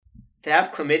They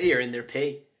have chlamydia in their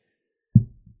pee.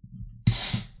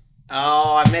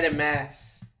 Oh, I made a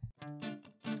mess.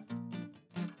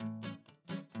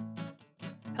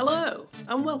 Hello,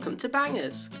 and welcome to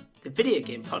Bangers, the video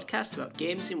game podcast about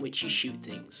games in which you shoot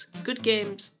things. Good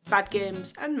games, bad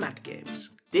games, and mad games.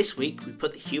 This week, we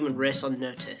put the human race on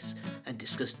notice and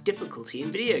discuss difficulty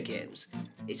in video games.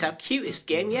 It's our cutest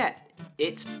game yet.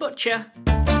 It's Butcher.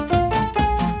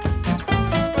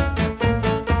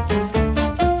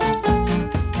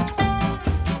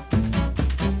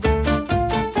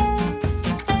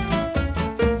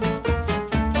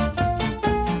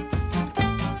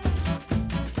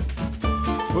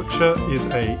 Butcher is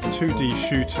a 2D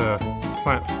shooter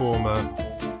platformer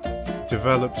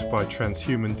developed by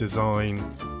Transhuman Design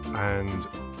and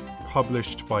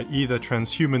published by either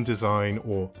Transhuman Design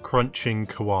or Crunching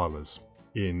Koalas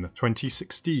in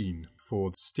 2016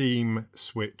 for Steam,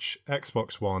 Switch,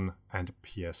 Xbox One and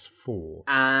PS4.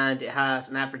 And it has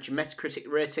an average Metacritic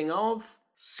rating of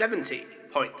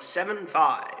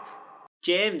 70.75.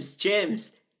 James,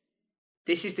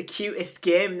 this is the cutest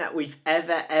game that we've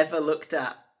ever looked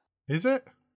at. Is it?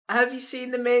 Have you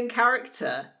seen the main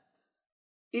character?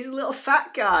 He's a little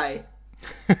fat guy.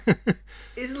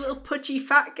 He's a little pudgy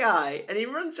fat guy, and he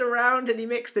runs around and he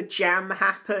makes the jam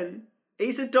happen.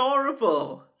 He's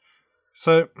adorable.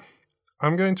 So,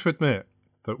 I'm going to admit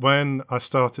that when I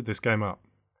started this game up,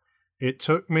 it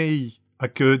took me a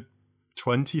good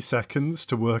 20 seconds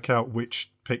to work out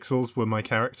which pixels were my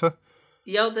character.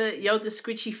 You're the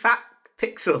squidgy fat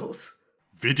pixels.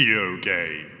 Video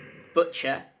game.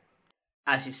 Butcher,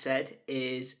 as you've said,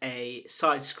 is a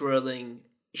side-scrolling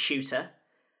shooter,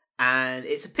 and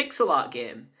it's a pixel art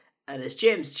game. And as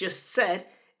James just said,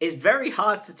 it's very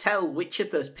hard to tell which of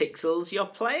those pixels you're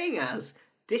playing as.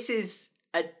 This is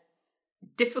a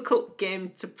difficult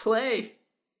game to play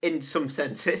in some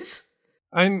senses.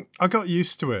 And I got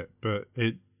used to it, but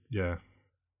there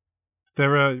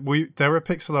are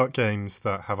pixel art games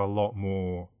that have a lot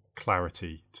more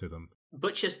clarity to them.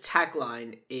 Butcher's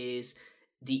tagline is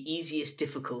the easiest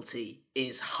difficulty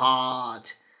is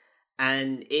hard,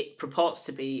 and it purports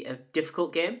to be a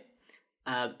difficult game.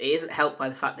 It isn't helped by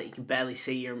the fact that you can barely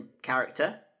see your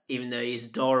character, even though he's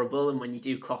adorable, and when you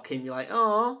do clock him, you're like,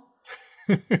 oh.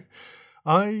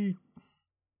 I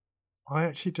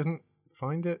actually didn't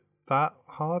find it that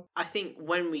hard. I think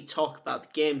when we talk about the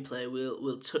gameplay,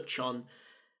 we'll touch on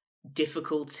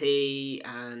difficulty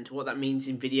and what that means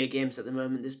in video games at the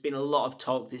moment. There's been a lot of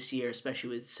talk this year,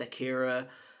 especially with Sekiro,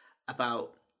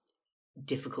 about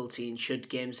difficulty and should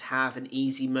games have an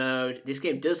easy mode. This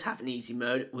game does have an easy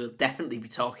mode. We'll definitely be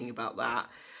talking about that.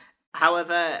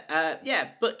 However,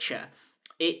 Butcher,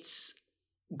 it's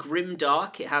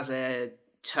grimdark. It has a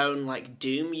tone like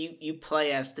Doom. You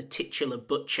play as the titular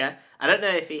Butcher. I don't know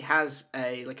if he has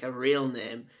a real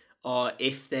name or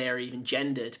if they're even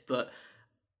gendered, but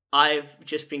I've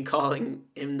just been calling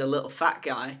him the little fat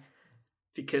guy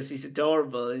because he's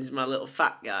adorable and he's my little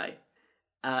fat guy.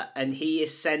 And he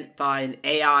is sent by an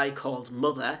AI called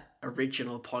Mother,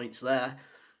 original points there,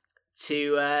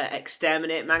 to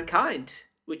exterminate mankind,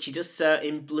 which he does so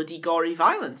in bloody, gory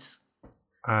violence.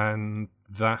 And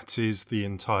that is the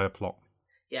entire plot.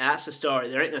 Yeah, that's the story.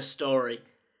 There ain't no story.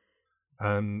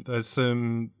 There's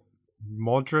some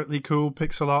moderately cool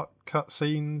pixel art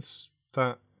cutscenes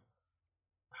that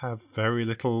have very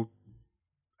little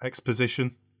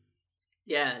exposition.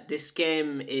 Yeah, this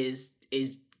game is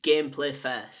gameplay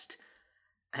first.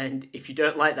 And if you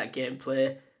don't like that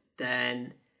gameplay,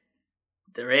 then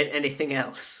there ain't anything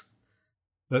else.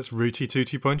 That's Rooty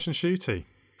Tooty Point and Shooty.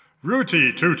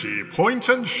 Rooty Tooty Point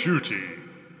and Shooty.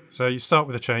 So you start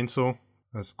with a chainsaw.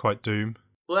 That's quite Doom.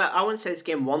 Well, I wouldn't say this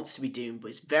game wants to be Doom, but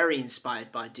it's very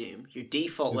inspired by Doom. Your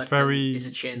default weapon is a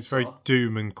chainsaw. It's very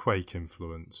Doom and Quake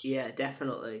influenced. Yeah,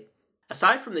 definitely.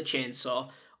 Aside from the chainsaw,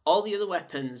 all the other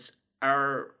weapons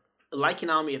are like an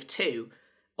army of two.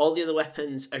 All the other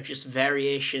weapons are just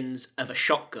variations of a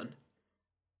shotgun.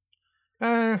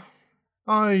 I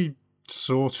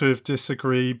sort of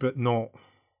disagree, but not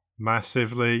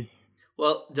massively.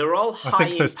 Well, they're all high impact. I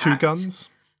think there's two guns.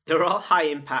 They're all high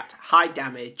impact, high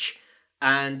damage,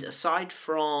 and aside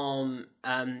from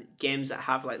games that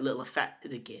have little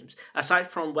aside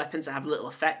from weapons that have little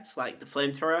effects like the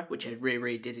flamethrower, which I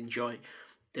really did enjoy,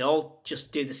 they all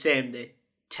just do the same. They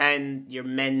turn your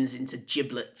men's into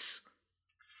giblets.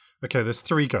 Okay, there's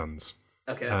three guns.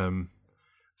 Okay.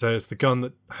 There's the gun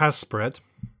that has spread.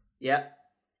 Yeah.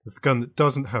 There's the gun that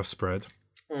doesn't have spread.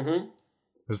 Mm-hmm.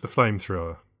 There's the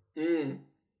flamethrower. Mm.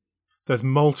 There's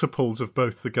multiples of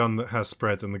both the gun that has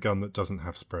spread and the gun that doesn't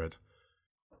have spread.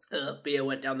 Beer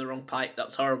went down the wrong pipe.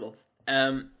 That's horrible.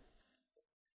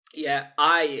 Yeah,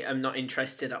 I am not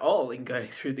interested at all in going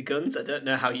through the guns. I don't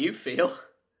know how you feel.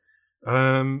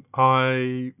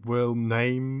 I will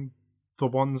name the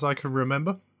ones I can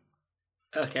remember.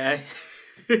 Okay.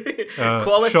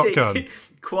 Shotgun.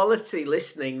 Quality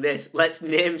listening this. Let's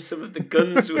name some of the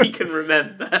guns we can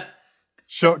remember.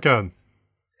 Shotgun.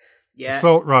 Yeah.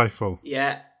 Assault rifle.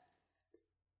 Yeah.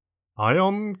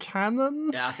 Ion cannon?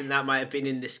 Yeah, I think that might have been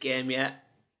in this game, yeah.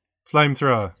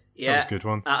 Flamethrower. Yeah. That was a good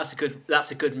one.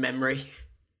 That's a good memory.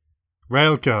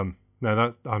 Railgun.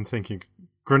 No, I'm thinking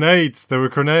grenades. There were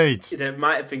grenades. There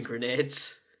might have been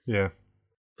grenades. Yeah.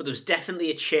 But there was definitely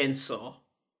a chainsaw.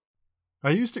 I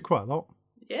used it quite a lot.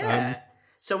 Yeah.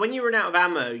 So when you run out of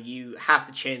ammo, you have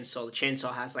the chainsaw. The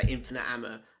chainsaw has like infinite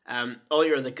ammo. All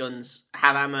your other guns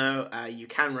have ammo. You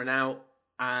can run out,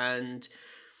 and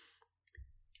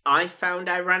I found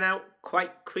I ran out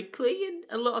quite quickly in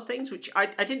a lot of things, which I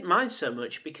didn't mind so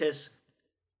much because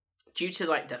due to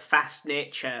like the fast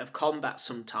nature of combat,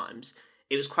 sometimes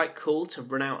it was quite cool to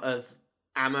run out of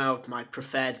ammo of my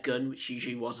preferred gun, which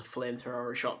usually was a flamethrower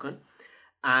or a shotgun,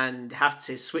 and have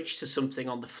to switch to something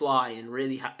on the fly and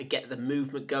really get the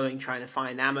movement going, trying to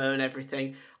find ammo and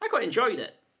everything. I quite enjoyed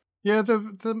it. Yeah,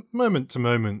 the moment to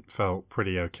moment felt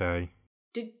pretty okay.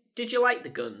 Did you like the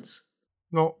guns?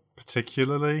 Not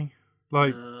particularly.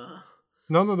 Like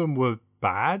none of them were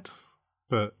bad,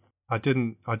 but I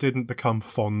didn't become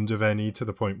fond of any to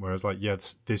the point where I was like, yeah,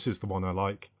 this is the one I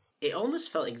like. It almost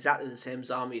felt exactly the same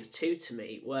as Army of Two to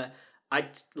me, where I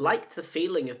liked the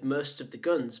feeling of most of the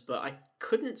guns, but I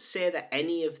couldn't say that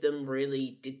any of them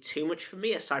really did too much for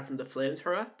me aside from the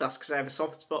flamethrower. That's because I have a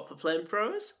soft spot for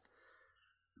flamethrowers.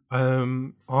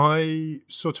 I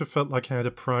sort of felt like I had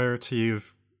a priority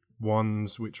of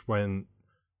ones which went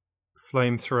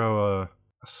flamethrower,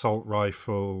 assault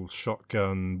rifle,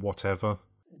 shotgun, whatever.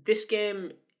 This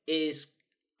game is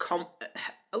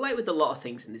like with a lot of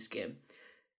things in this game,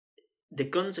 the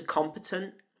guns are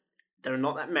competent. They're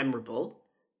not that memorable,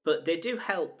 but they do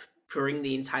help bring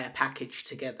the entire package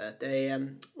together. They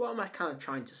what am I kind of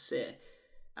trying to say?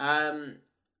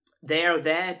 They are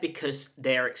there because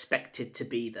they are expected to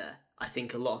be there. I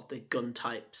think a lot of the gun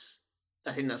types.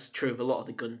 I think that's true of a lot of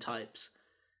the gun types.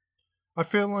 I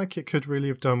feel like it could really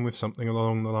have done with something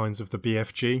along the lines of the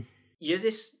BFG. You're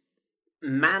this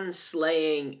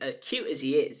man-slaying, cute as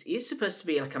he's supposed to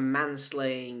be like a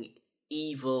man-slaying,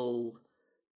 evil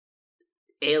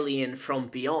alien from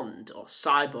beyond, or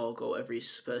cyborg, or whatever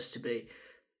he's supposed to be.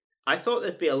 I thought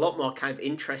there'd be a lot more kind of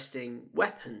interesting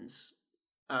weapons.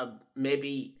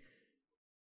 Maybe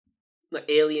like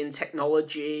alien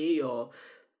technology, or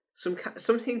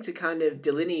something to kind of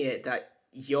delineate that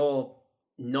you're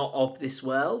not of this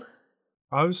world.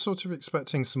 I was sort of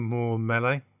expecting some more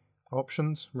melee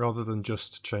options rather than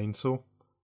just chainsaw.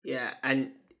 Yeah,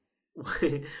 and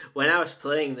when I was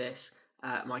playing this,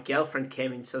 my girlfriend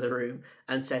came into the room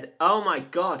and said, "Oh my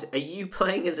god, are you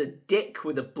playing as a dick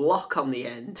with a block on the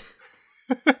end?"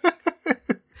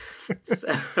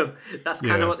 So that's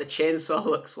kind of what the chainsaw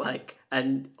looks like,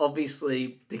 and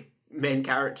obviously the main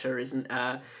character isn't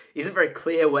very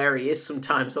clear where he is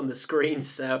sometimes on the screen.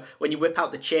 So when you whip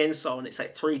out the chainsaw and it's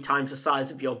like 3 times the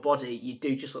size of your body, you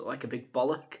do just look like a big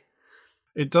bollock.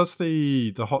 It does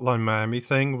the Hotline Miami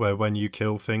thing where when you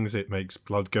kill things, it makes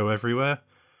blood go everywhere.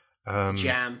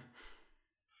 Jam.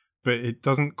 But it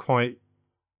doesn't quite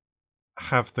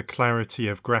have the clarity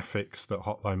of graphics that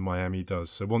Hotline Miami does.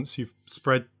 So once you've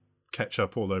spread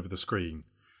ketchup all over the screen,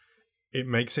 it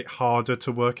makes it harder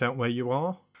to work out where you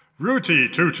are. Rooty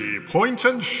Tooty, point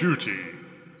and shooty.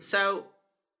 So,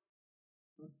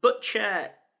 Butcher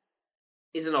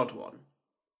is an odd one.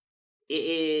 It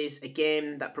is a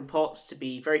game that purports to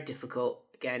be very difficult.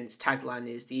 Again, its tagline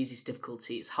is the easiest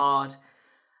difficulty is hard.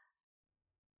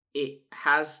 It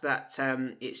has that,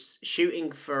 it's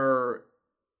shooting for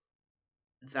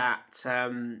that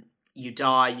you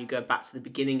die, you go back to the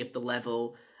beginning of the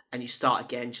level, and you start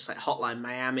again, just like Hotline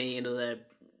Miami and other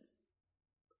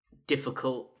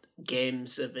difficult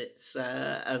games of its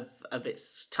of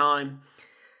its time.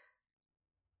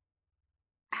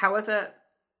 However,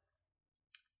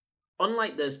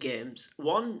 unlike those games,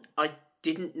 one, I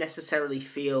didn't necessarily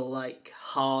feel like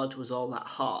hard was all that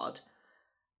hard.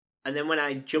 And then when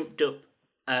I jumped up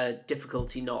a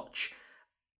difficulty notch,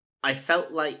 I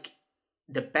felt like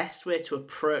the best way to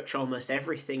approach almost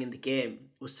everything in the game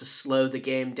was to slow the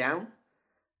game down,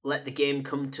 let the game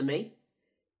come to me,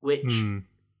 which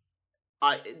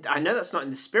I know that's not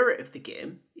in the spirit of the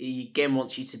game. The game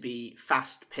wants you to be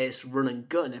fast-paced, run and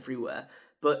gun everywhere,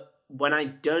 but when I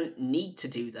don't need to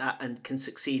do that and can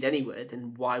succeed anyway,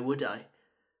 then why would I?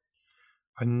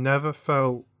 I never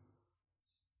felt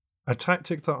A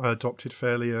tactic that I adopted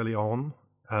fairly early on,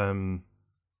 and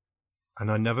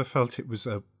I never felt it was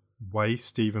a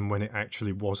waste, even when it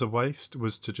actually was a waste,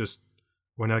 was to just,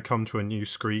 when I come to a new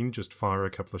screen, just fire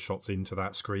a couple of shots into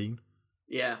that screen.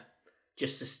 Yeah,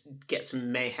 just to get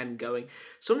some mayhem going.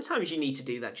 Sometimes you need to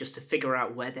do that just to figure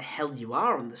out where the hell you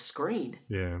are on the screen.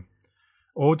 Yeah.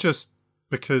 Or just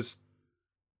because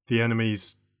the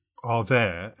enemies are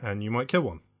there and you might kill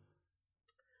one.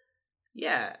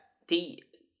 Yeah,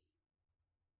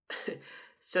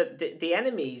 so the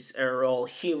enemies are all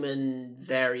human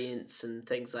variants and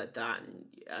things like that, and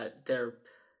they're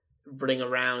running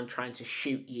around trying to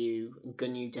shoot you and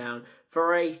gun you down.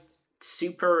 For a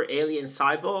super alien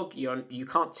cyborg, you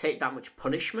can't take that much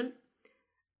punishment.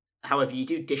 However, you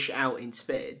do dish it out in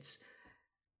spades.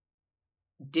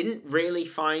 Didn't really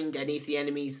find any of the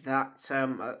enemies that,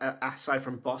 aside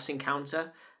from boss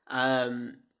encounter,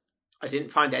 I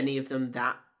didn't find any of them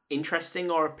that interesting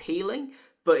or appealing,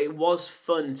 but it was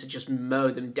fun to just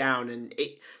mow them down. And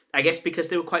I guess because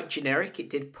they were quite generic, it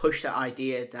did push that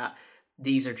idea that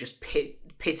these are just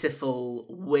pitiful,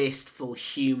 wasteful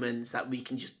humans that we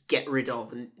can just get rid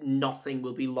of and nothing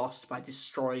will be lost by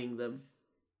destroying them.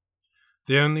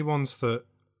 The only ones that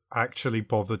actually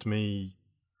bothered me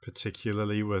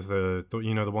particularly were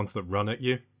the ones that run at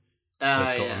you. They've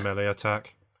got a melee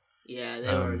attack. Yeah, they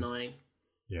were annoying.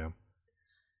 Yeah.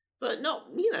 But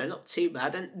not too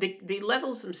bad. And the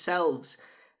levels themselves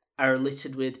are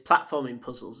littered with platforming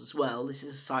puzzles as well. This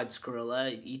is a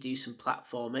side-scroller. You do some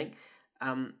platforming.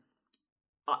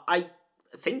 I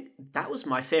think that was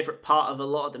my favourite part of a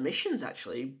lot of the missions,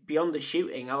 actually. Beyond the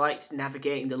shooting, I liked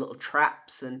navigating the little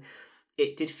traps, and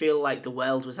it did feel like the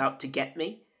world was out to get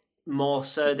me, more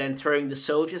so than throwing the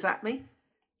soldiers at me.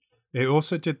 It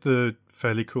also did the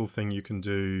fairly cool thing you can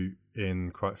do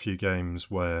in quite a few games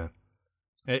where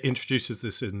it introduces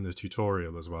this in the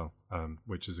tutorial as well,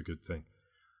 which is a good thing,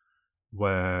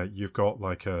 where you've got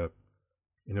like an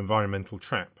environmental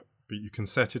trap, but you can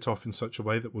set it off in such a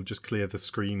way that will just clear the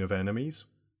screen of enemies.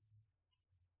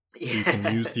 So you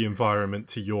can use the environment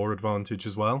to your advantage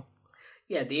as well.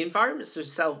 Yeah, the environments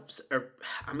themselves are,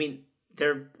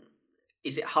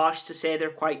 is it harsh to say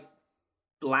they're quite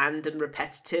bland and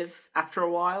repetitive after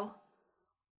a while?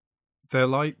 They're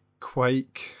like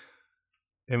Quake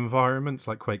environments,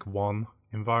 like Quake 1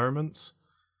 environments,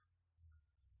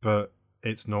 but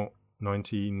it's not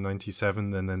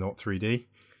 1997, then they're not 3D.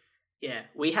 Yeah,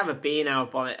 we have a bee in our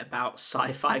bonnet about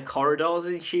sci-fi corridors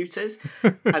in shooters,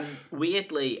 and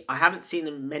weirdly, I haven't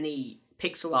seen many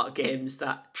pixel art games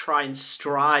that try and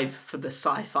strive for the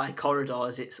sci-fi corridor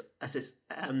as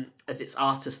its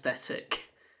art aesthetic.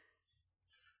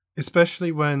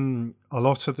 Especially when a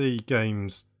lot of the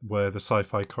games where the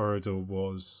sci-fi corridor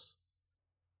was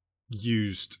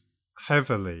used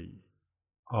heavily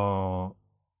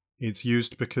it's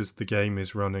used because the game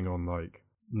is running on like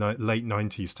late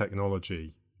 90s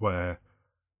technology, where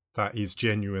that is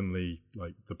genuinely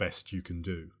like the best you can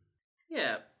do.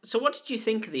 Yeah. So what did you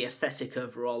think of the aesthetic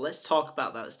overall? Let's talk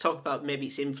about that. Let's talk about maybe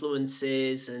its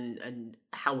influences and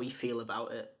how we feel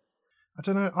about it. I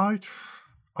don't know.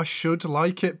 I should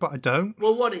like it, but I don't.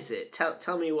 Well, what is it?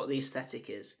 Tell me what the aesthetic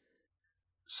is.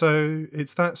 So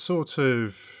it's that sort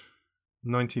of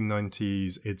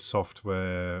 1990s id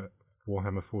Software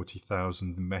Warhammer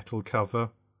 40,000 metal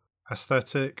cover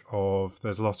aesthetic of,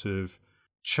 there's a lot of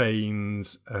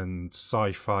chains and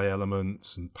sci-fi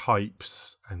elements and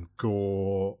pipes and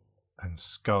gore and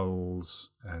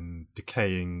skulls and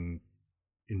decaying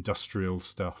industrial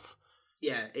stuff.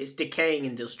 Yeah, it's decaying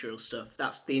industrial stuff.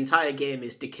 That's the entire game,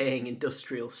 is decaying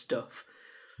industrial stuff.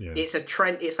 Yeah. It's like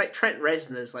Trent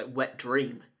Reznor's like Wet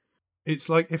Dream. It's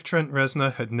like if Trent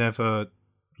Reznor had never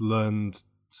learned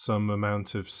some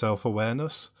amount of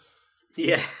self-awareness.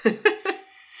 Yeah.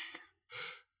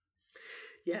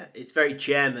 Yeah, it's very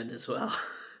German as well.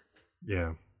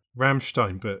 Yeah.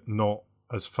 Rammstein, but not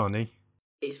as funny.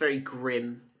 It's very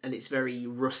grim and it's very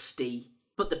rusty.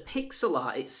 But the pixel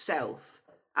art itself,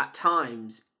 at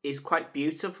times, is quite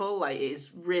beautiful. Like, it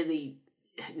is really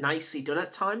nicely done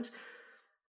at times.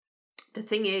 The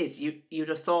thing is, you'd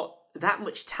have thought that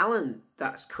much talent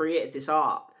that's created this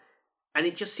art, and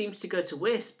it just seems to go to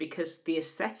waste because the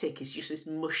aesthetic is just this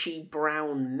mushy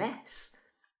brown mess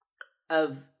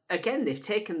of, again, they've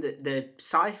taken the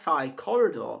sci-fi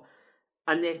corridor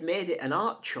and they've made it an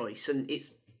art choice, and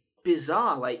it's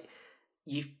bizarre. Like,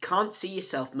 you can't see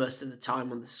yourself most of the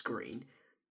time on the screen.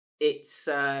 It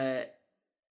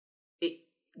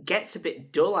gets a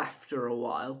bit dull after a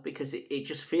while because it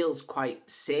just feels quite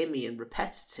samey and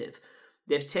repetitive.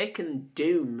 They've taken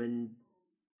Doom and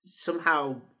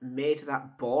somehow made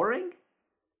that boring.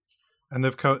 And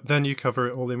then you cover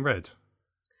it all in red.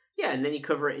 Yeah, and then you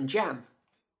cover it in jam.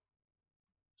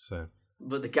 So,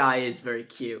 but the guy is very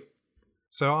cute.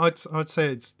 So I'd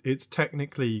say it's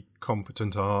technically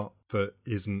competent art that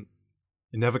isn't.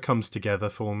 It never comes together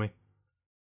for me.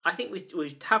 I think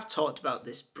we have talked about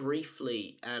this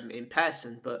briefly in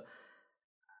person, but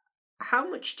how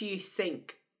much do you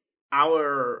think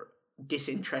our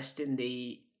disinterest in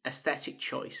the aesthetic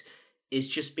choice is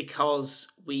just because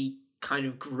we kind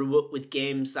of grew up with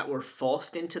games that were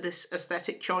forced into this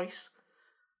aesthetic choice?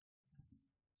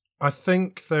 I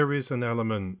think there is an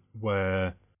element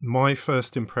where my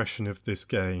first impression of this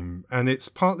game, and it's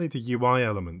partly the UI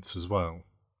elements as well,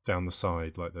 down the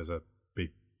side, like there's a big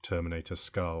Terminator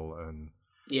skull and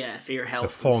for your health, the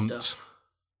font, and stuff.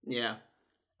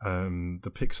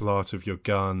 the pixel art of your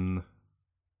gun,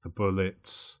 the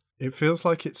bullets. It feels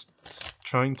like it's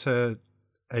trying to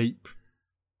ape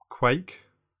Quake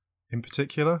in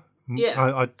particular.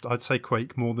 Yeah, I'd say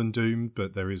Quake more than Doom,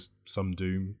 but there is some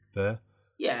Doom there.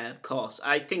 Yeah, of course.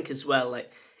 I think as well,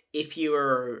 like, if you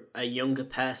were a younger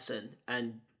person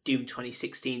and Doom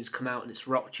 2016's come out and it's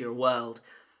rocked your world,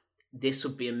 this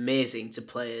would be amazing to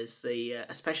play as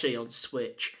especially on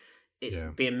Switch.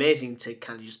 It'd be amazing to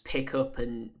kind of just pick up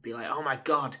and be like, oh my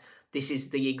god, this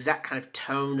is the exact kind of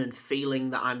tone and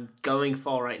feeling that I'm going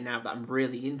for right now, that I'm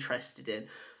really interested in.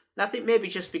 And I think maybe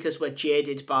just because we're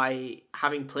jaded by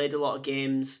having played a lot of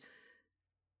games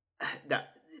that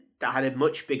had a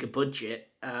much bigger budget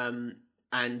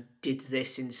and did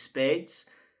this in spades.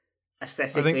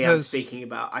 Aesthetically, I'm speaking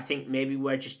about. I think maybe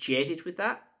we're just jaded with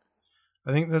that.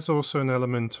 I think there's also an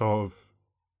element of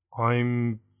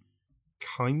I'm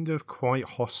kind of quite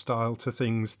hostile to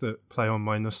things that play on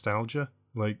my nostalgia.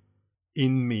 Like,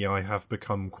 in me, I have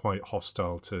become quite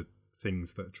hostile to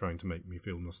things that are trying to make me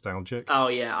feel nostalgic. Oh,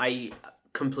 yeah, I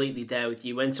completely there with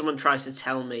you. When someone tries to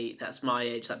tell me that's my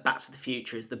age, that Back to the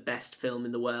Future is the best film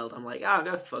in the world, I'm like,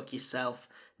 go fuck yourself.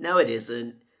 No, it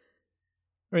isn't.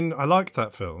 I mean, I like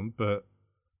that film, but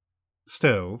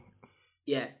still.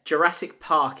 Yeah, Jurassic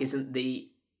Park isn't the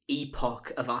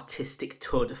epoch of artistic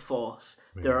tour de force.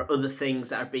 Yeah. There are other things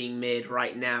that are being made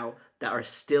right now that are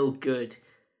still good.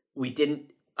 We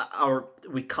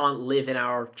can't live in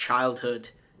our childhood.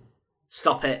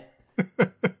 Stop it.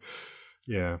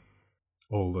 Yeah.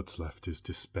 All that's left is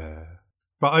despair.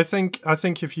 But I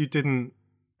think if you didn't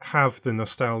have the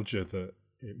nostalgia that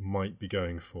it might be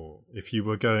going for, if you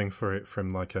were going for it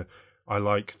from like I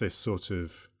like this sort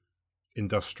of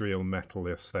industrial metal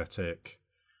aesthetic,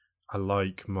 I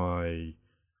like my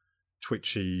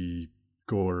twitchy,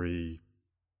 gory,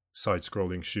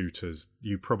 side-scrolling shooters,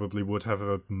 you probably would have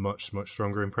a much, much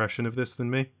stronger impression of this than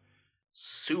me.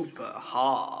 Super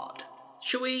hard.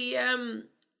 Shall we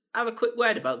have a quick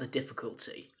word about the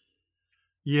difficulty?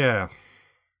 Yeah.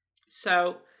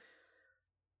 So,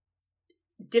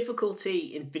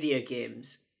 difficulty in video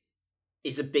games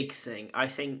is a big thing. I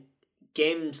think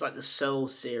games like the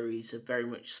Souls series have very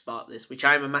much sparked this, which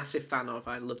I'm a massive fan of.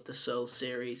 I love the Souls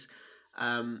series.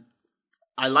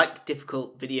 I like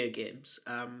difficult video games.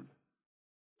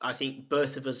 I think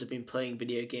both of us have been playing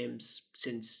video games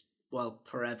since,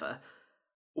 forever.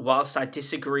 Whilst I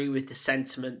disagree with the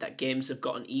sentiment that games have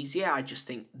gotten easier, I just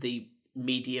think the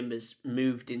medium has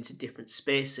moved into different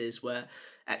spaces where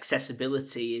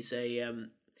accessibility is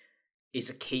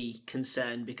a key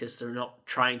concern because they're not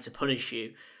trying to punish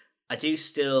you. I do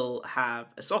still have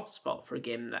a soft spot for a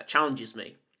game that challenges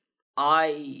me.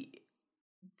 I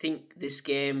think this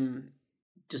game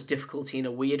does difficulty in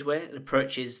a weird way and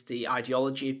approaches the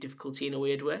ideology of difficulty in a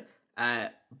weird way.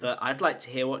 But I'd like to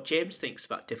hear what James thinks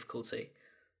about difficulty.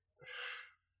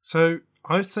 So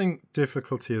I think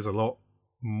difficulty is a lot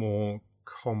more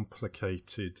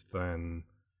complicated than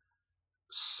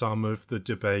some of the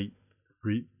debate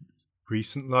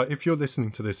recent. Like, if you're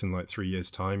listening to this in like 3 years'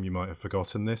 time, you might have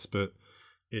forgotten this, but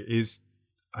it is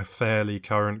a fairly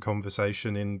current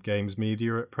conversation in games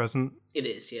media at present. It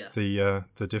is, yeah.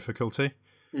 The difficulty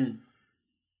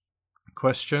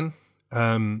question.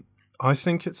 I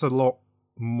think it's a lot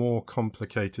more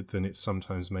complicated than it's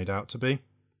sometimes made out to be.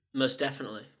 Most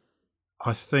definitely.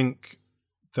 I think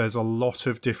there's a lot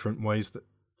of different ways that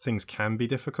things can be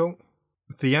difficult.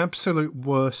 The absolute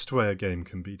worst way a game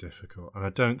can be difficult, and I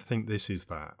don't think this is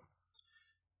that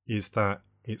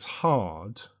it's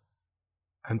hard,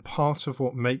 and part of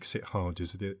what makes it hard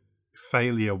is that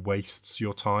failure wastes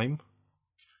your time.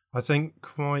 I think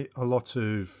quite a lot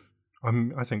of...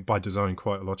 I think by design,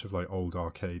 quite a lot of like old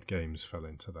arcade games fell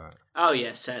into that. Oh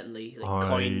yeah, certainly.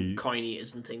 Like coin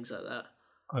eaters and things like that.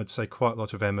 I'd say quite a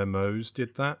lot of MMOs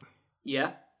did that.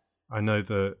 Yeah. I know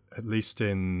that at least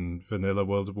in vanilla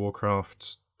World of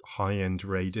Warcraft, high-end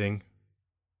raiding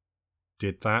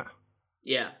did that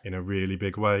Yeah. in a really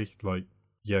big way. Like,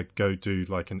 yeah, go do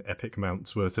like an epic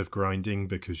amount's worth of grinding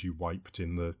because you wiped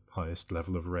in the highest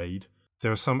level of raid.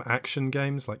 There are some action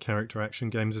games, like character action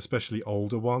games, especially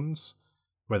older ones,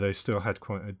 where they still had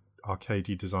quite an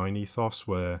arcadey design ethos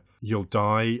where you'll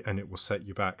die and it will set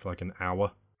you back like an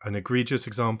hour. An egregious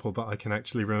example that I can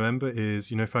actually remember is,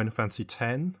 Final Fantasy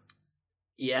X?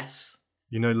 Yes.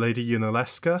 Lady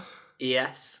Yunalesca?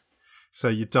 Yes. So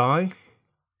you die.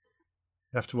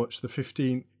 You have to watch the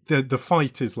 15... The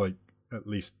fight is like at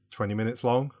least 20 minutes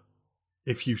long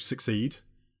if you succeed.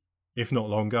 If not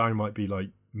longer, I might be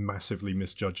like massively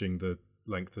misjudging the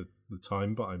length of the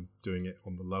time, but I'm doing it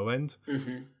on the low end.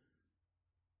 Mm-hmm.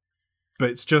 But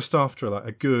it's just after like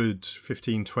a good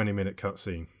 15-20 minute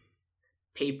cutscene.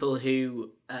 People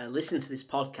who listen to this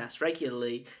podcast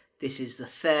regularly, this is the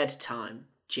third time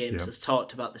James has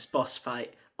talked about this boss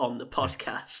fight on the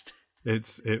podcast.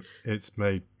 It's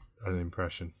made an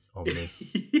impression on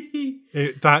me.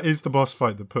 That is the boss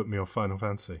fight that put me off Final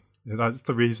Fantasy. That's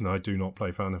the reason I do not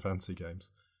play Final Fantasy games.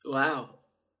 Wow.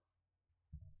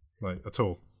 Like, at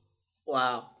all.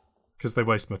 Wow. Because they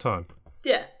waste my time.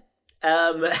 Yeah.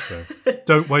 So,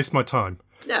 don't waste my time.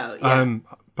 No, yeah.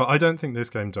 But I don't think this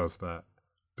game does that.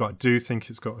 But I do think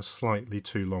it's got a slightly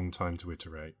too long time to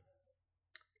iterate.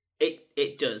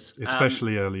 It does.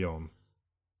 Especially early on.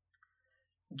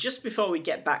 Just before we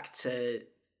get back to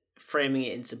framing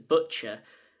it into Butcher,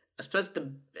 I suppose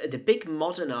the big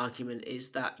modern argument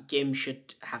is that games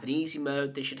should have an easy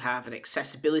mode, they should have an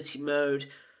accessibility mode.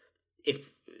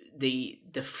 If the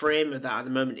frame of that at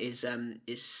the moment is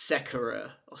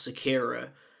Sekiro,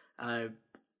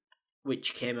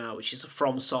 which came out, which is a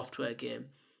From Software game.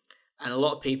 And a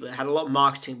lot of people, it had a lot of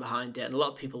marketing behind it, and a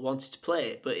lot of people wanted to play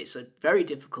it, but it's a very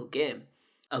difficult game.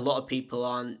 A lot of people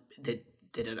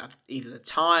they don't have either the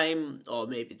time, or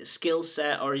maybe the skill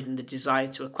set, or even the desire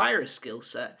to acquire a skill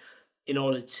set in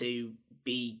order to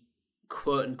be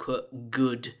quote-unquote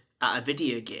good at a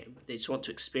video game. They just want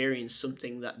to experience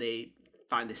something that they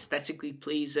find aesthetically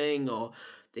pleasing, or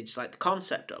they just like the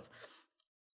concept of.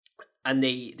 And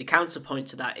the counterpoint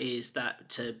to that is that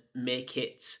to make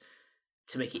it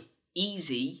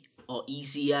easy or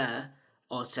easier,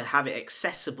 or to have it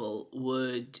accessible,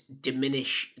 would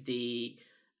diminish the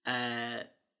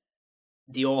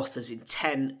author's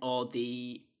intent or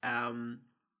the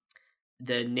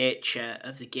nature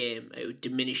of the game. It would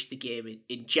diminish the game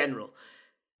in general.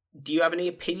 Do you have any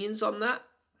opinions on that?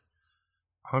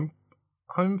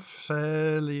 I'm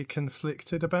fairly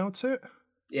conflicted about it.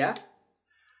 Yeah?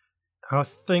 I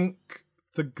think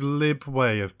the glib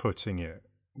way of putting it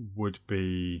would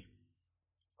be,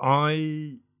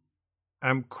 I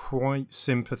am quite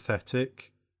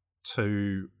sympathetic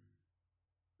to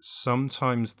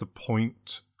sometimes the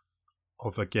point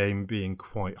of a game being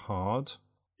quite hard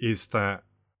is that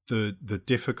the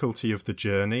difficulty of the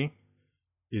journey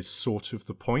is sort of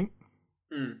the point.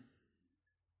 Mm.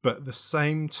 But at the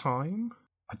same time,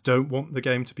 I don't want the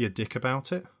game to be a dick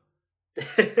about it.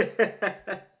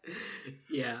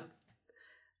 Yeah.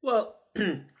 Well,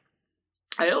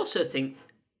 I also think,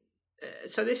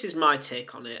 so this is my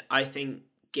take on it. I think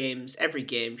every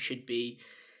game should be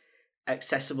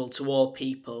accessible to all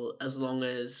people as long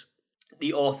as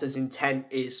the author's intent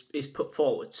is put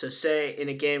forward. So say in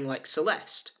a game like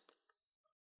Celeste,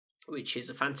 which is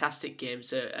a fantastic game,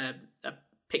 so a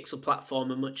pixel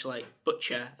platformer much like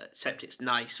Butcher, except it's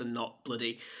nice and not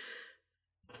bloody.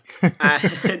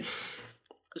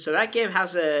 So that game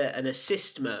has an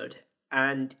assist mode,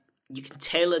 and you can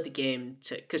tailor the game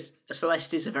to, because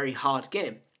Celeste is a very hard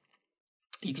game.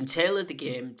 You can tailor the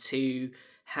game to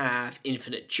have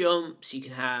infinite jumps, you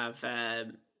can have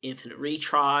infinite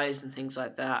retries and things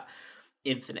like that,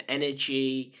 infinite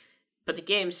energy. But the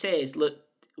game says, look,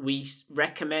 we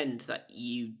recommend that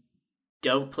you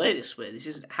don't play this way. This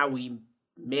isn't how we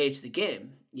made the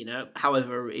game,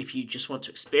 However, if you just want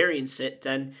to experience it,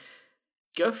 then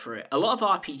go for it. A lot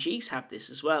of RPGs have this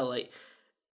as well. Like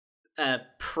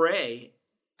Prey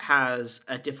has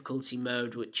a difficulty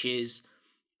mode, which is,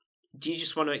 do you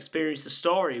just want to experience the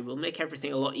story? We'll make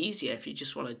everything a lot easier if you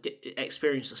just want to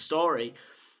experience the story.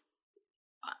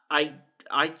 I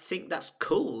think that's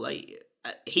cool. Like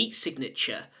Heat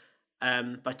Signature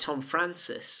by Tom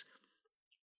Francis,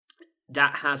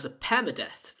 that has a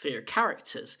permadeath for your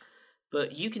characters,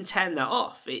 but you can turn that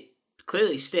off. It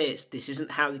clearly states this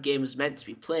isn't how the game was meant to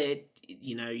be played.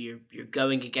 You're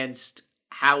going against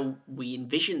how we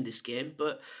envisioned this game,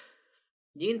 but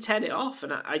you can turn it off,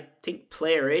 and I think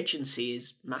player agency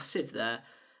is massive there.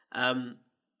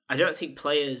 I don't think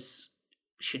players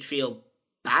should feel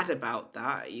bad about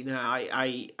that. You know,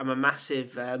 I'm a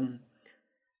massive I'm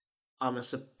a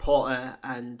supporter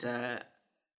and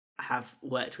have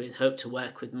hope to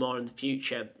work with more in the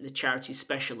future. The charity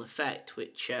Special Effect,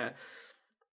 which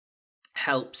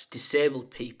helps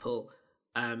disabled people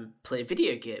play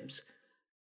video games.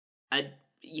 I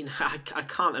I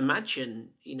can't imagine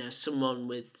someone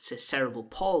with say, cerebral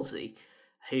palsy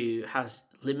who has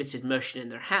limited motion in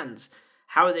their hands.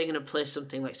 How are they going to play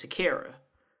something like Sekiro?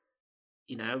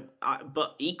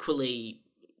 But equally,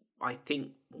 I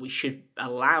think we should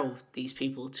allow these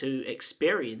people to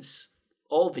experience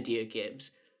all video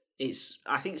games.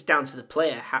 I think it's down to the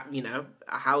player,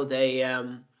 how they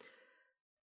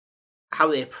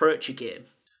approach a game.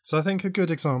 So I think a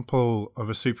good example of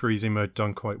a super easy mode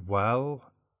done quite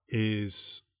well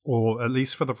is, or at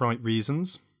least for the right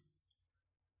reasons,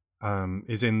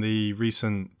 is in the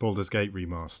recent Baldur's Gate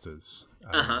remasters.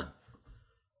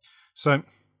 So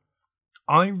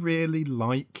I really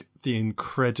like the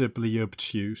incredibly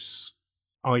obtuse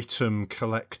item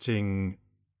collecting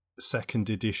second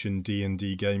edition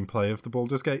D&D gameplay of the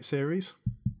Baldur's Gate series.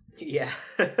 Yeah.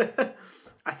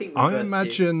 I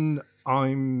imagine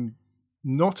I'm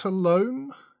not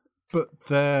alone, but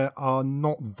there are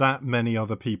not that many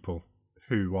other people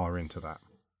who are into that.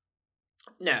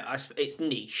 No, it's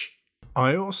niche.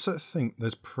 I also think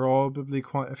there's probably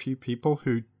quite a few people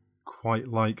who quite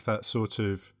like that sort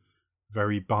of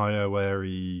very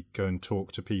BioWare-y, go and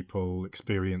talk to people,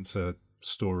 experience a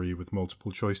story with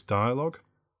multiple choice dialogue.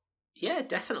 Yeah,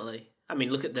 definitely. I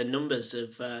mean, look at the numbers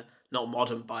of not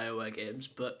modern BioWare games,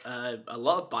 but a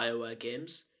lot of BioWare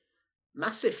games.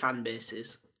 Massive fan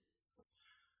bases.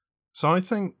 So I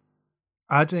think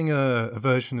adding a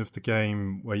version of the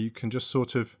game where you can just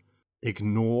sort of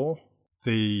ignore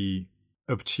the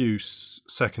obtuse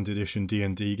second edition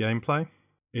D&D gameplay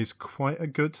is quite a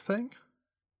good thing.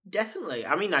 Definitely.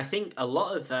 I mean, I think a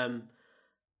lot of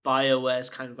BioWare's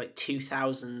kind of like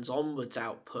 2000s onwards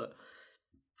output,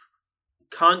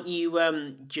 can't you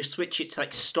just switch it to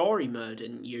like story mode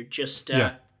and you're just...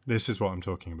 Yeah, this is what I'm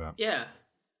talking about. Yeah.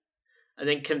 And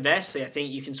then conversely, I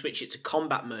think you can switch it to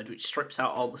combat mode, which strips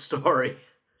out all the story.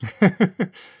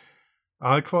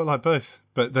 I quite like both,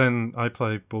 but then I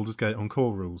play Baldur's Gate on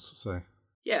core rules, so...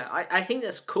 Yeah, I think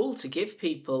that's cool to give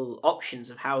people options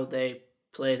of how they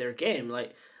play their game.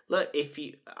 Like, look,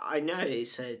 I know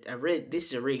it's this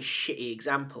is a really shitty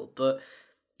example, but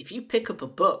if you pick up a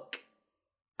book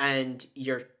and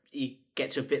you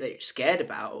get to a bit that you're scared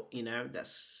about,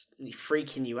 that's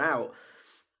freaking you out,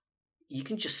 you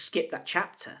can just skip that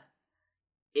chapter.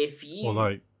 Or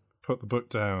like put the book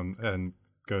down and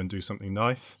go and do something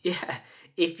nice. Yeah,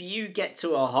 if you get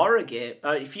to a horror game,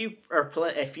 if you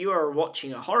are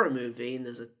watching a horror movie and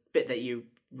there's a bit that you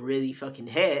really fucking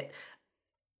hate,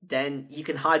 then you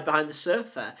can hide behind the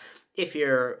sofa. If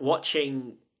you're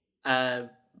watching a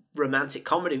romantic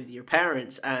comedy with your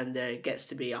parents and there gets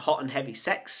to be a hot and heavy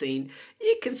sex scene,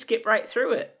 you can skip right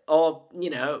through it. Or,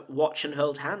 watch and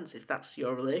hold hands if that's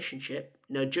your relationship.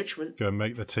 No judgment. Go and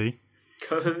make the tea.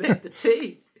 Go and make the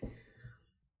tea.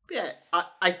 Yeah,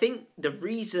 I think the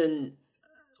reason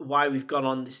why we've gone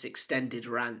on this extended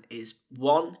rant is,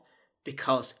 one,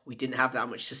 because we didn't have that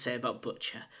much to say about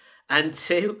Butcher. And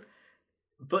two,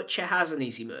 Butcher has an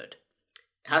easy mode.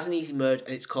 It has an easy mode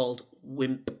and it's called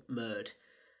Wimp Mode.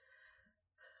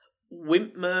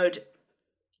 Wimp Mode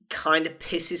kind of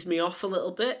pisses me off a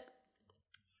little bit.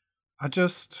 I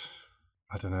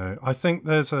don't know. I think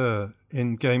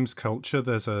in games culture,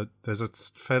 there's a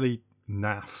fairly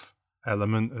naff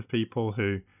element of people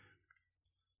who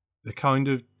they kind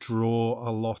of draw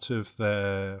a lot of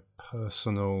their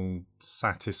personal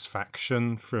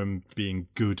satisfaction from being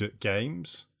good at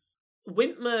games.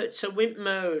 Wimp Mode,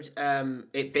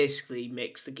 it basically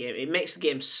makes the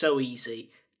game so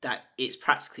easy that it's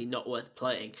practically not worth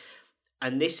playing.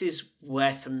 And this is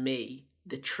where, for me,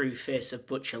 the true face of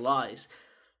Butcher lies.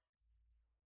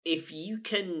 If you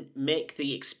can make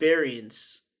the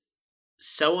experience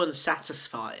so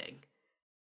unsatisfying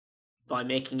by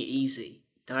making it easy,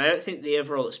 then I don't think the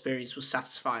overall experience was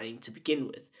satisfying to begin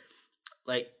with.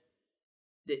 Like,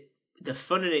 the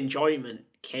fun and enjoyment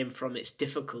came from its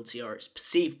difficulty or its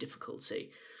perceived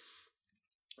difficulty.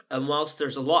 And whilst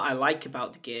there's a lot I like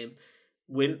about the game,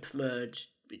 Wimp Mode,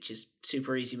 which is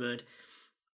super easy mode,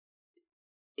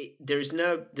 there's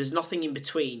nothing in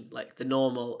between, like the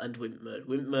normal and Wimp Mode.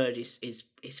 Wimp Mode is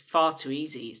far too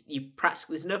easy.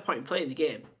 There's no point in playing the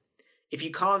game. If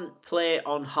you can't play it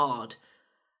on hard,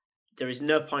 there is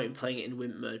no point in playing it in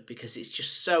Wimp Mode because it's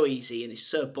just so easy and it's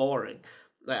so boring.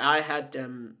 Like I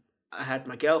had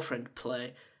my girlfriend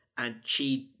play, and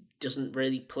she doesn't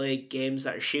really play games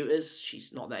that are shooters.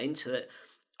 She's not that into it.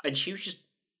 And she was just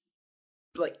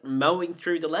like mowing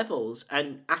through the levels.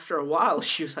 And after a while,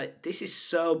 she was like, this is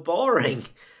so boring.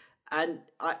 And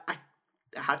I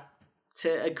had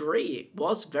to agree. It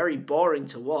was very boring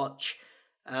to watch.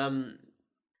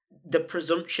 The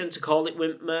presumption to call it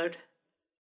wimp mode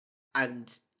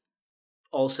and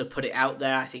also put it out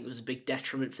there, I think was a big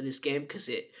detriment for this game, because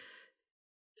it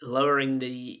lowering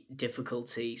the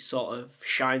difficulty sort of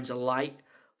shines a light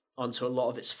onto a lot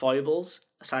of its foibles,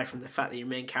 aside from the fact that your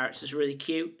main character is really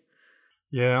cute.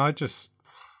 Yeah, I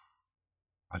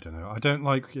don't know. I don't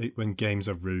like it when games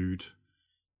are rude.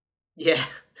 Yeah.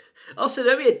 Also,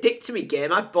 don't be a dick to me,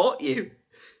 game. I bought you.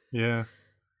 Yeah.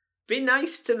 Be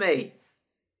nice to me.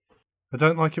 I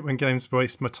don't like it when games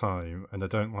waste my time, and I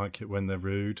don't like it when they're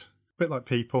rude. A bit like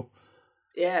people.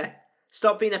 Yeah.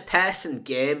 Stop being a person,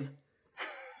 game.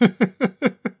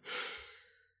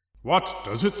 What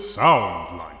does it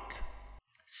sound like?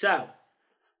 So,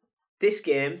 this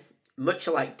game, much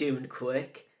like Doom and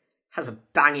Quake, has a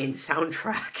banging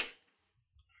soundtrack.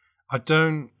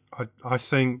 I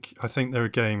think there are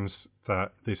games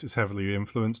that this is heavily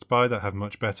influenced by that have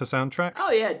much better soundtracks.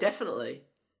 Oh yeah, definitely.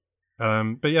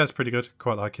 But yeah, it's pretty good.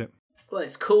 Quite like it. Well,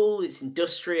 it's cool, it's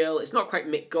industrial, it's not quite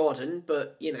Mick Gordon,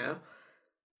 but, you know,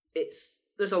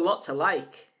 there's a lot to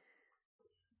like.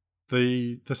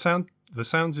 The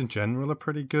sounds in general are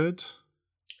pretty good.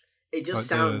 It does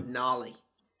sound gnarly.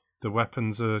 The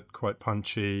weapons are quite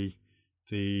punchy.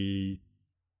 The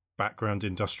background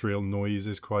industrial noise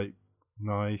is quite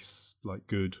nice, like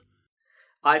good.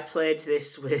 I played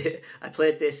this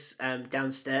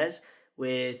downstairs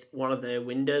with one of the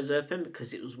windows open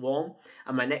because it was warm,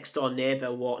 and my next door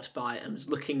neighbour walked by and was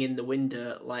looking in the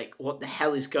window like, what the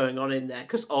hell is going on in there?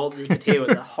 Because all they could hear were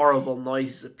the horrible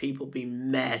noises of people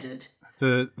being murdered.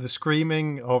 The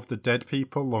screaming of the dead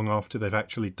people long after they've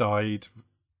actually died,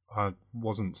 I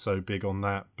wasn't so big on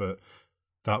that, but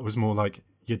that was more like,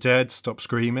 you're dead, stop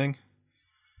screaming.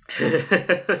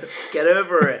 Get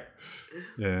over it.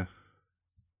 Yeah.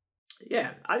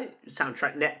 Yeah, I think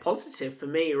soundtrack net positive for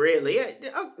me, really.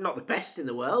 Not the best in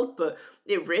the world, but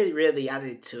it really, really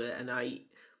added to it, and I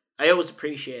always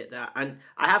appreciate that. And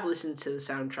I have listened to the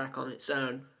soundtrack on its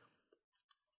own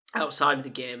outside of the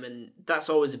game, and that's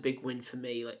always a big win for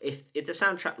me. Like if the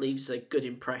soundtrack leaves a good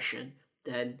impression,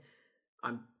 then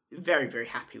I'm very, very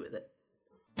happy with it.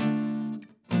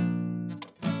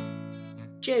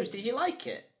 James, did you like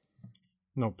it?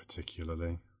 Not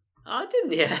particularly. I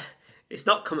didn't, yeah. It's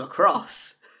not come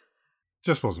across.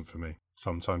 Just wasn't for me.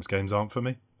 Sometimes games aren't for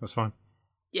me. That's fine.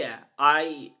 Yeah,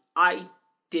 I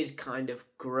did kind of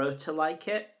grow to like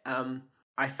it.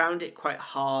 I found it quite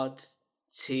hard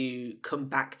to come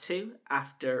back to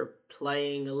after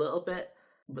playing a little bit.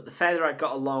 But the further I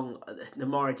got along, the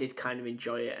more I did kind of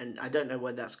enjoy it. And I don't know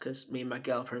whether that's because me and my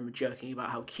girlfriend were joking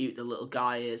about how cute the little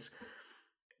guy is.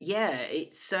 Yeah,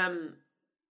 it's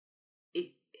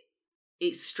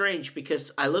strange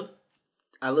because I love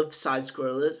side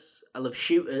scrollers. I love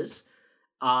shooters.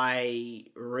 I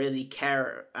really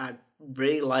care. I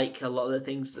really like a lot of the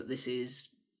things that this is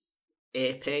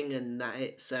aping and that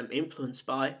it's influenced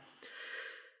by.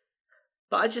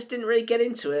 But I just didn't really get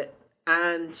into it,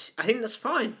 and I think that's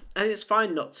fine. I think it's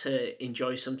fine not to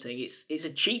enjoy something. It's a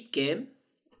cheap game,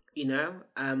 you know.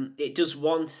 It does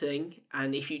one thing,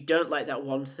 and if you don't like that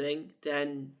one thing,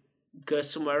 then go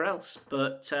somewhere else.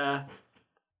 But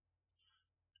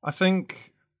I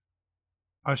think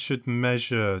I should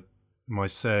measure my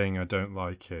saying I don't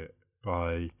like it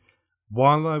by,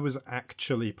 while I was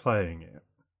actually playing it,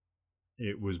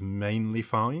 it was mainly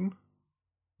fine.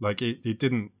 Like it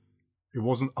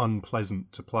wasn't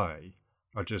unpleasant to play.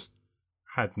 I just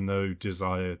had no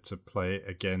desire to play it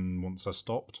again once I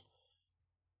stopped.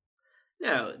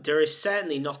 No, there is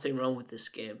certainly nothing wrong with this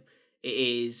game.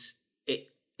 It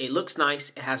looks nice,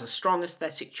 it has a strong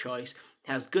aesthetic choice,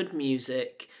 it has good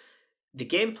music. The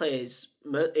gameplay is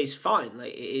fine.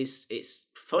 Like it's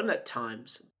fun at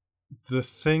times. The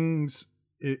things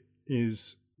it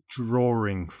is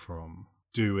drawing from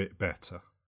do it better.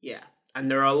 Yeah,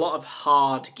 and there are a lot of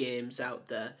hard games out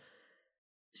there.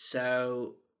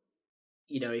 So,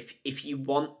 you know, if you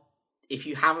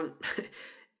haven't,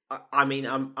 I mean,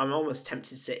 I'm almost tempted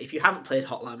to say, if you haven't played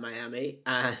Hotline Miami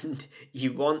and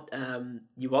you want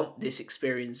this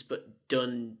experience but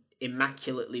done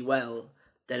immaculately well,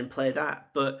 then play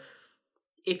that. But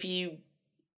if you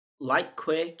like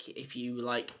Quake, if you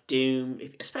like Doom,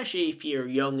 especially if you're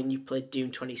young and you played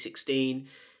Doom 2016,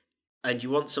 and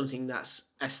you want something that's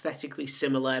aesthetically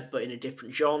similar but in a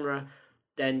different genre,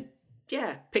 then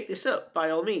yeah, pick this up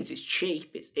by all means. It's cheap.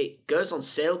 It goes on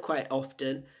sale quite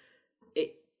often.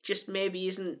 just maybe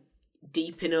isn't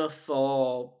deep enough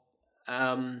or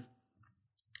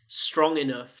strong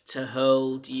enough to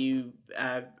hold you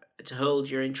to hold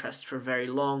your interest for very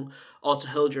long, or to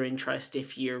hold your interest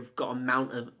if you've got a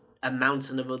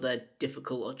mountain of other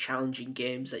difficult or challenging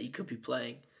games that you could be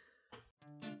playing.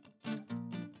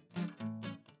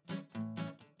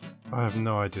 I have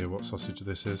no idea what sausage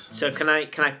this is. So can I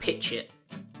pitch it?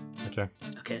 Okay.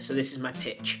 Okay, so this is my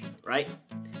pitch, right?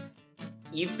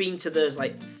 You've been to those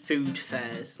like food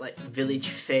fairs, like village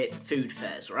food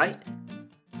fairs, right?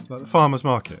 Like the farmer's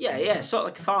market? Yeah, sort of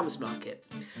like a farmer's market.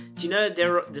 Do you know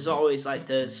there's always like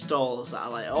those stalls that are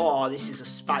like, oh, this is a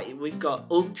spicy. We've got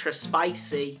ultra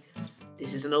spicy.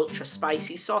 This is an ultra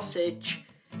spicy sausage.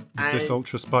 Is this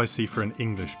ultra spicy for an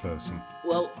English person?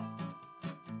 Well,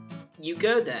 you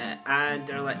go there and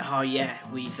they're like, oh yeah,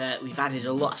 we've added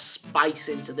a lot of spice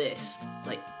into this,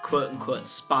 like quote unquote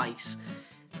spice,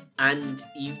 and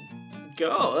you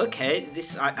go, oh, okay,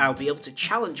 this I'll be able to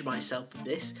challenge myself with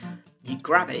this. You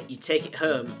grab it, you take it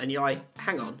home, and you're like,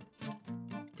 hang on,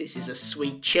 this is a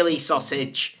sweet chili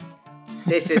sausage.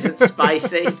 This isn't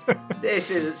spicy.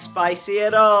 This isn't spicy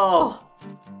at all.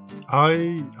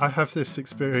 I have this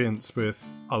experience with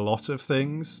a lot of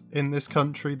things in this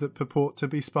country that purport to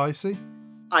be spicy.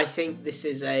 I think this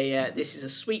is a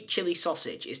sweet chili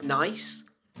sausage. It's nice,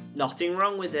 nothing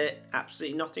wrong with it,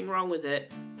 absolutely nothing wrong with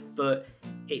it. But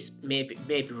it's maybe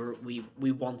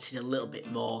we wanted a little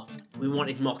bit more. We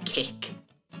wanted more kick.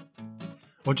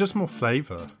 Or just more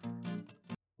flavour.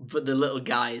 But the little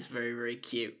guy is very, very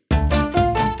cute.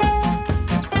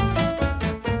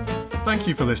 Thank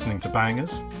you for listening to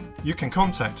Bangers. You can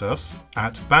contact us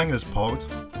at bangerspod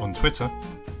on Twitter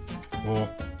or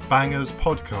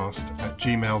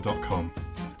bangerspodcast@gmail.com.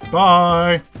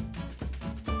 Bye!